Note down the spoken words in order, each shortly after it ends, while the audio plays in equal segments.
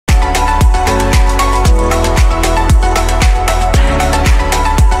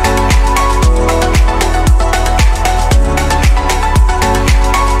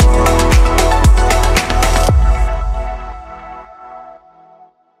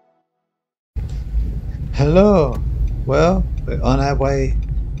Hello. Well, we're on our way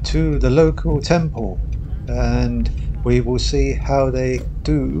to the local temple, and we will see how they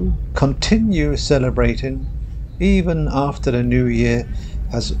do continue celebrating even after the new year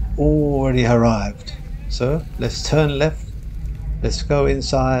has already arrived. So let's turn left, let's go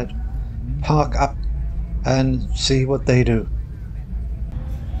inside, park up, and see what they do.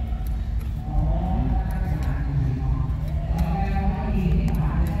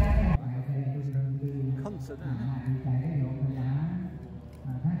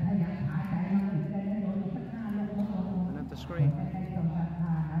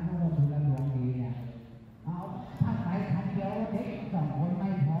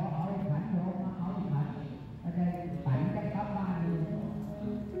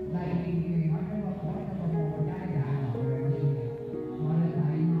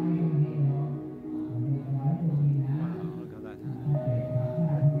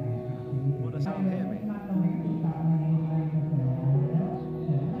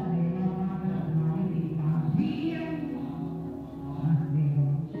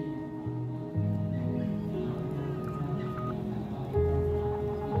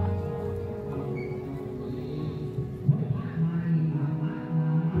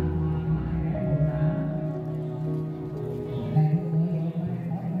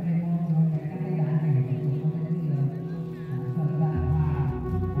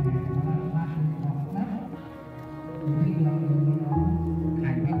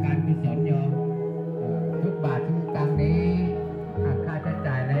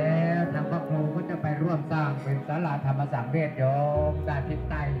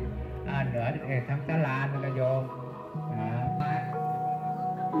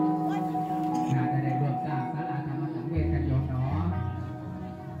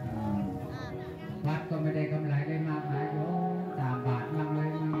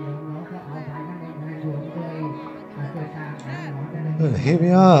 Here we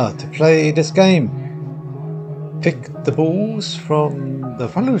are to play this game. Pick the balls from the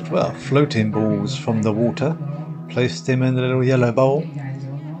floating balls from the water, place them in the little yellow bowl.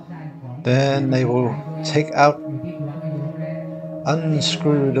 Then they will take out,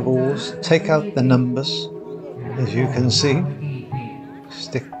 unscrew the balls, take out the numbers, as you can see,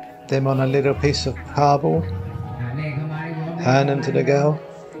 stick them on a little piece of cardboard, hand them to the girl,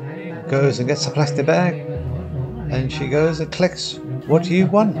 goes and gets a plastic bag, and she goes and collects what you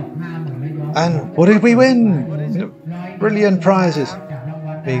won. And what did we win? Brilliant prizes.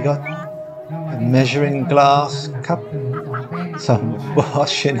 We got a measuring glass cup, some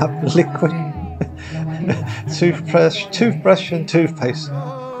washing up liquid, toothbrush and toothpaste.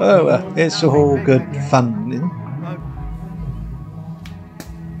 Oh well, it's all good fun.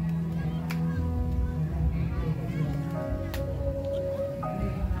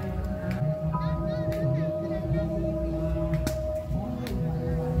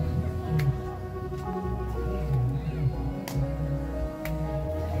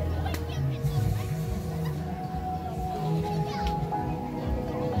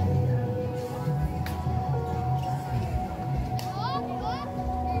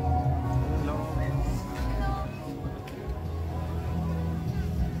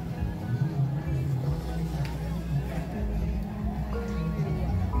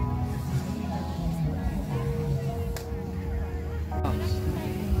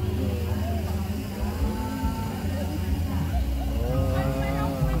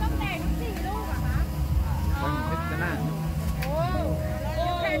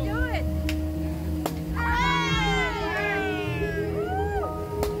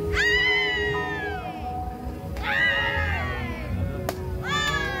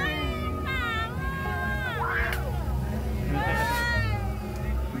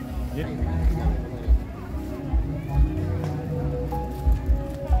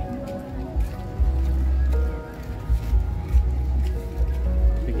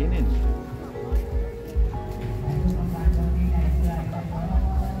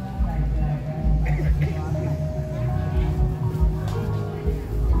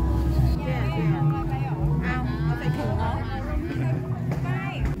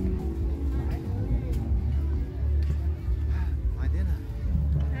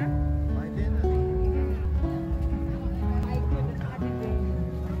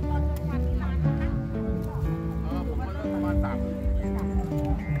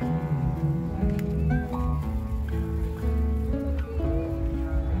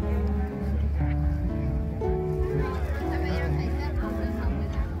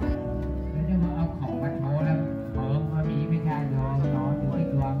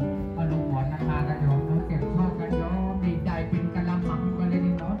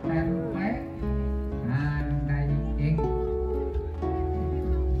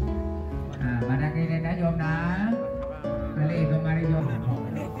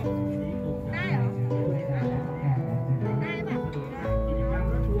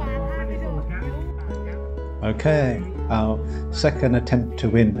 Okay, our second attempt to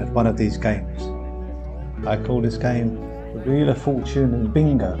win at one of these games. I call this game Wheel of Fortune and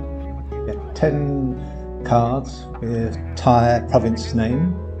Bingo. You get 10 cards with Thai province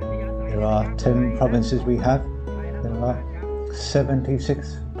name. There are 10 provinces we have. There are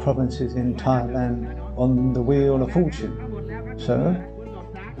 76 provinces in Thailand on the Wheel of Fortune. So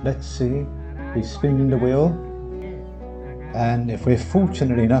let's see, we spin the wheel, and if we're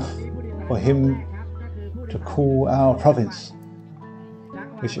fortunate enough for him to call our province,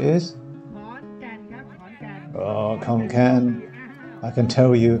 which is Khon Kaen, I can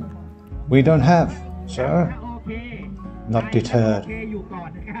tell you we don't have, sir. Not deterred.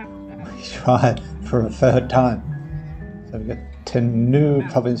 We tried for a third time. So we get 10 new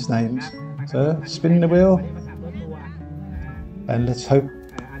province names. So spin the wheel, and let's hope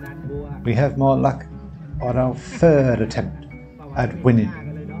we have more luck on our third attempt at winning.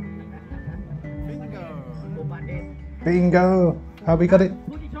 Bingo! How we got it?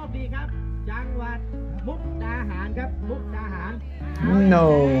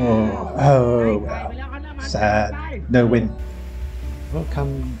 No! Oh well, sad. No win.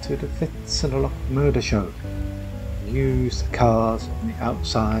 Welcome to the Fitz&Lock Murder Show. Use the cars on the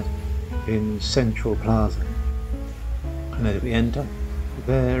outside in Central Plaza. And as we enter, the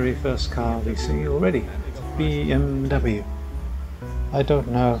very first car we see already, BMW. I don't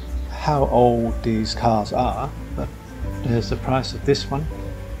know how old these cars are, but there's the price of this one,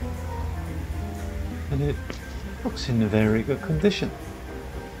 and it looks in a very good condition,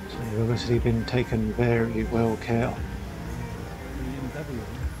 so it's obviously been taken very well care of.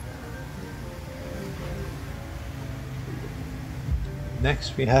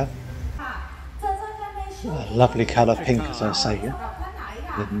 Next we have a lovely colour pink, as I say here,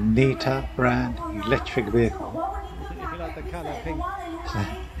 the Nita brand electric vehicle.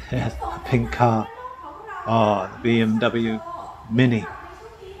 Yes, a pink car. The BMW Mini.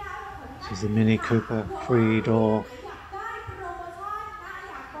 This is the Mini Cooper 3-door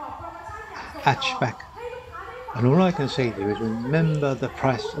hatchback. And all I can say there is remember the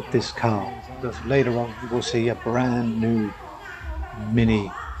price of this car, because later on you will see a brand new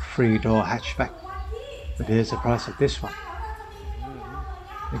Mini 3-door hatchback. But here's the price of this one.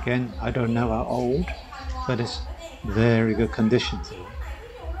 Again, I don't know how old, but it's very good condition.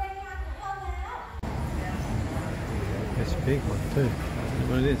 It's a big one too. That's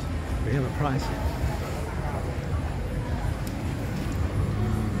what it is. We have a price.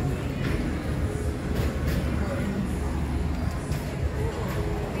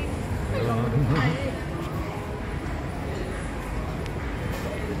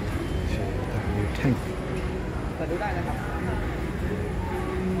 Tank.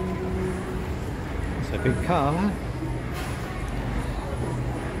 It's a big car, huh?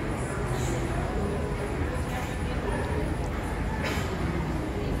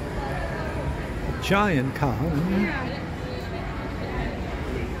 A giant car.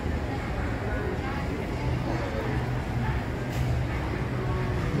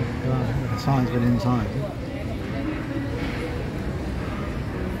 The size of it inside.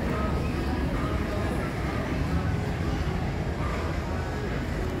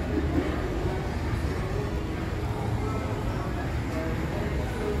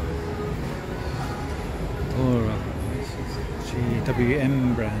 This is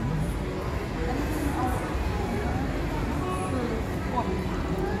GWM brand.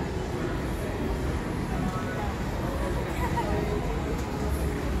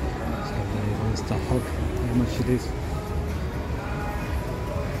 So the hog, how much it is.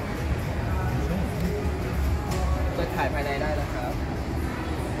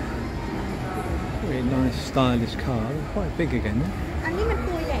 Very nice stylish car, quite big again.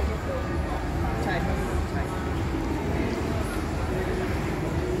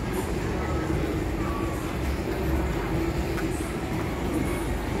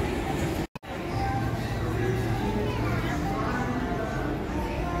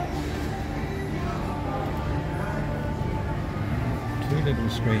 Two little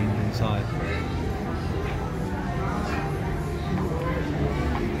screens inside.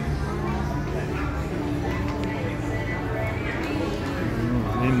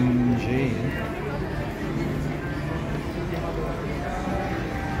 MG.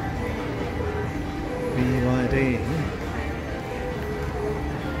 BYD.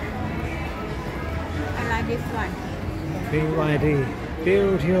 I like this one. BYD.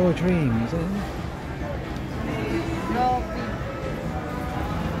 Build your dreams. No.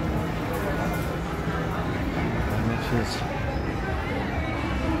 How much is?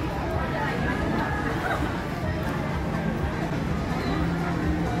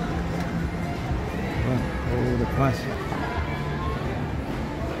 the price.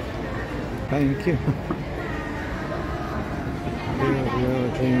 Thank you. Your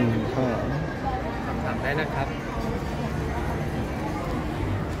dream car. ถามได้นะครับ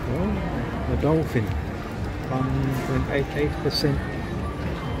Oh, the Dolphin. 1.88%.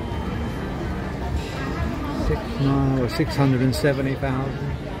 670,000.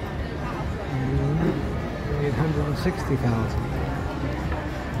 860,000.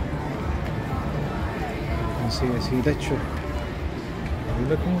 You can see it's electric. Have you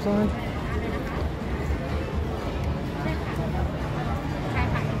look inside?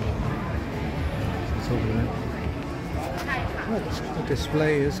 It's all right. Oh, the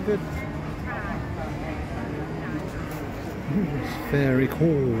display is good. It's very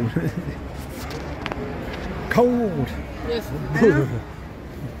cold. Cold! Yes.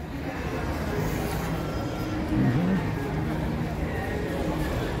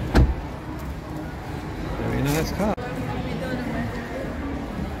 Very nice car.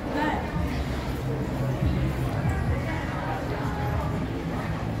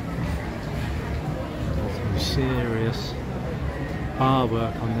 Some serious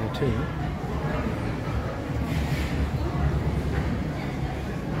artwork on there too.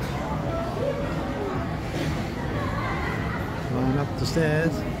 Going up the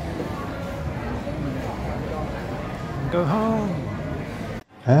stairs and go home.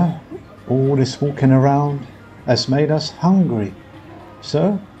 All this walking around has made us hungry, so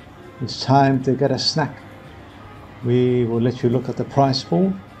it's time to get a snack. We will let you look at the price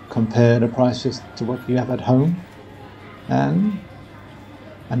board, compare the prices to what you have at home, and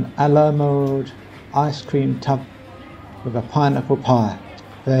an a la mode ice cream tub with a pineapple pie.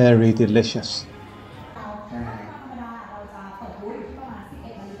 Very delicious.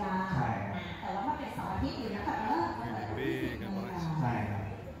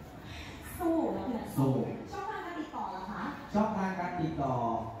 ช่องทางการติดต่อ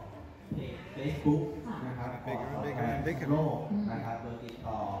เพจ Facebook นะครับโลกนะครับโดยติด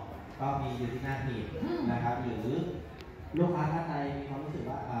ต่อก็มีอยู่ที่หน้าเพจนะครับหรือลูกค้าท่านใดมีความรู้สึก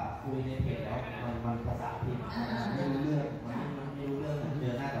ว่าคุยในเพจแล้วมันภาษาพิมพ์ไม่รู้เรื่องมันไม่รู้เรื่องเจ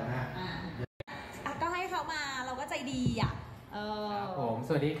อหน้าต่อหน้าก็ให้เขามาเราก็ใจดีอ่ะครับผมส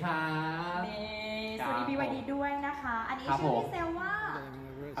วัสดีครับ สวัสดีพี่BYDด้วยนะคะอันนี้ชื่อพี่เซลว่า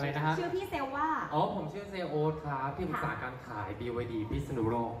อะไรนะครับชื่อพี่เซลว่าผมชื่อเซลโอ๊ตครับที่ปรึกษาการขาย BYD พิษณุ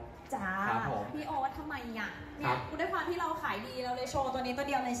โลกจ้าพี่โอ๊ตทำไมอ่ะเนี่ยด้วยความที่เราขายดีเราเลยโชว์ตัวนี้ตัวเ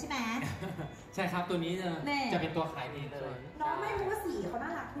ดียวเลยใช่ไหมใช่ครับตัวนี้จะเป็นตัวขายดีเลยน้องไม่รู้ว่าสีเขาน่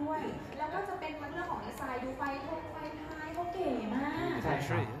ารักด้วยแล้วก็จะเป็นเรื่องของดีไซน์ดูไฟท้ายเขาเก๋มากใช่ใ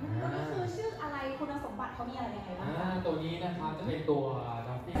ช่ตัวนี้คือชื่ออะไรคุณสมบัติเขามีอะไรยังไงบ้างตัวนี้นะครับจะเป็นตัว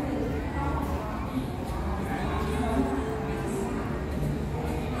ดับเบิ้ล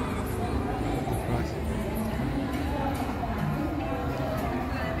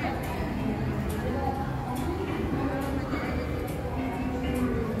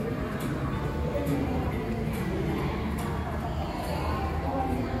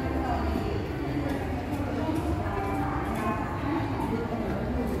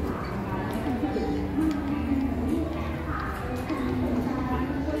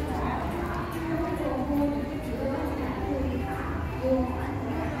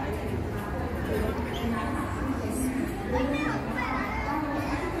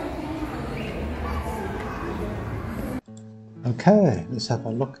Okay, let's have a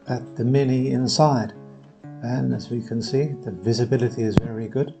look at the Mini inside, and as we can see the visibility is very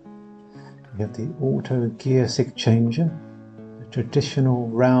good. We have the auto gear stick changer, the traditional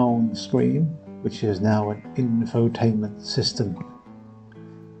round screen which is now an infotainment system,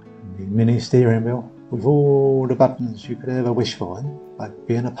 the Mini steering wheel with all the buttons you could ever wish for, like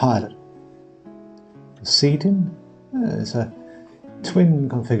being a pilot. The seating is a twin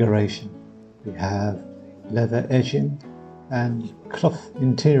configuration. We have leather edging and cloth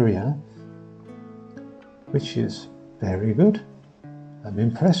interior, which is very good. I'm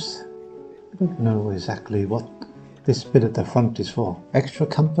impressed. I don't know exactly what this bit at the front is for. Extra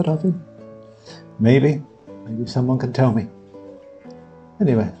comfort, I think? Maybe someone can tell me.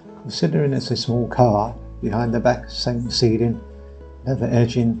 Anyway, considering it's a small car, behind the back, same seating, leather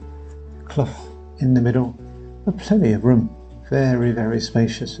edging, cloth in the middle, but plenty of room. Very, very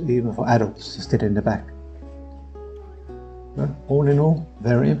spacious, even for adults to sit in the back. But all in all,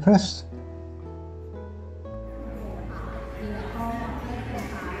 very impressed.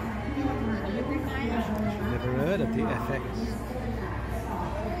 Never heard of the FX.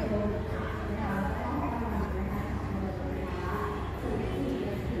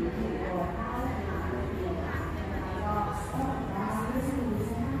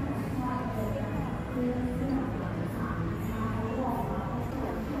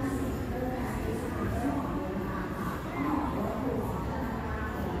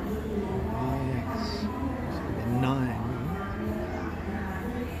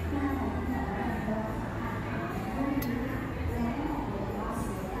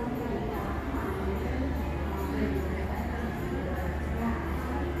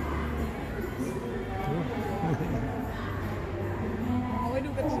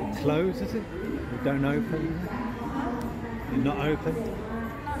 closed, is it? You don't open? You're not open?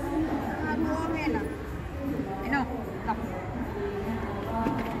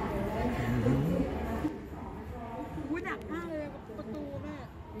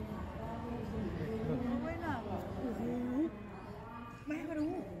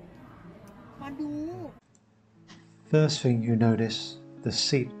 First thing you notice, the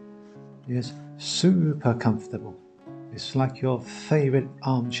seat is super comfortable. It's like your favorite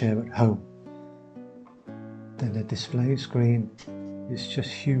armchair at home. Then the display screen is just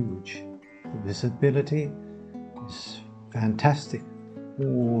huge. The visibility is fantastic,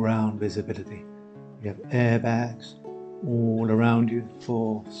 all round visibility. You have airbags all around you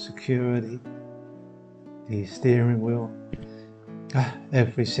for security. The steering wheel,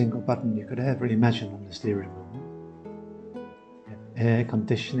 every single button you could ever imagine on the steering wheel. You have air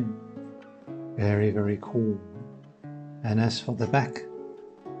conditioning, very, very cool. And as for the back,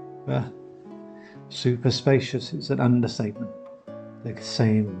 super spacious is an understatement. The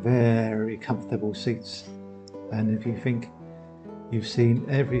same very comfortable seats. And if you think you've seen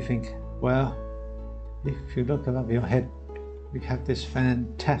everything, well, if you look above your head, we have this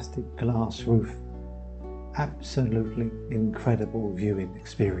fantastic glass roof. Absolutely incredible viewing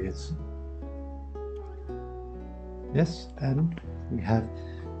experience. Yes, and we have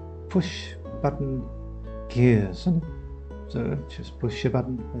push button gears. So just push your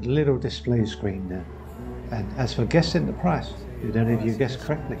button, a little display screen there. And as for guessing the price, you don't know if you guessed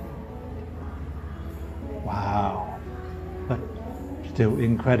correctly. Wow, but still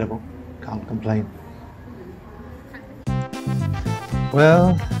incredible, can't complain.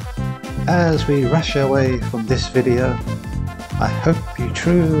 Well, as we rush away from this video, I hope you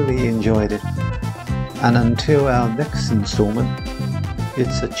truly enjoyed it. And until our next installment,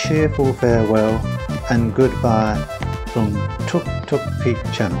 it's a cheerful farewell and goodbye from Tuk Tuk Pete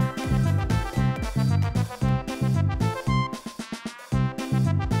Channel.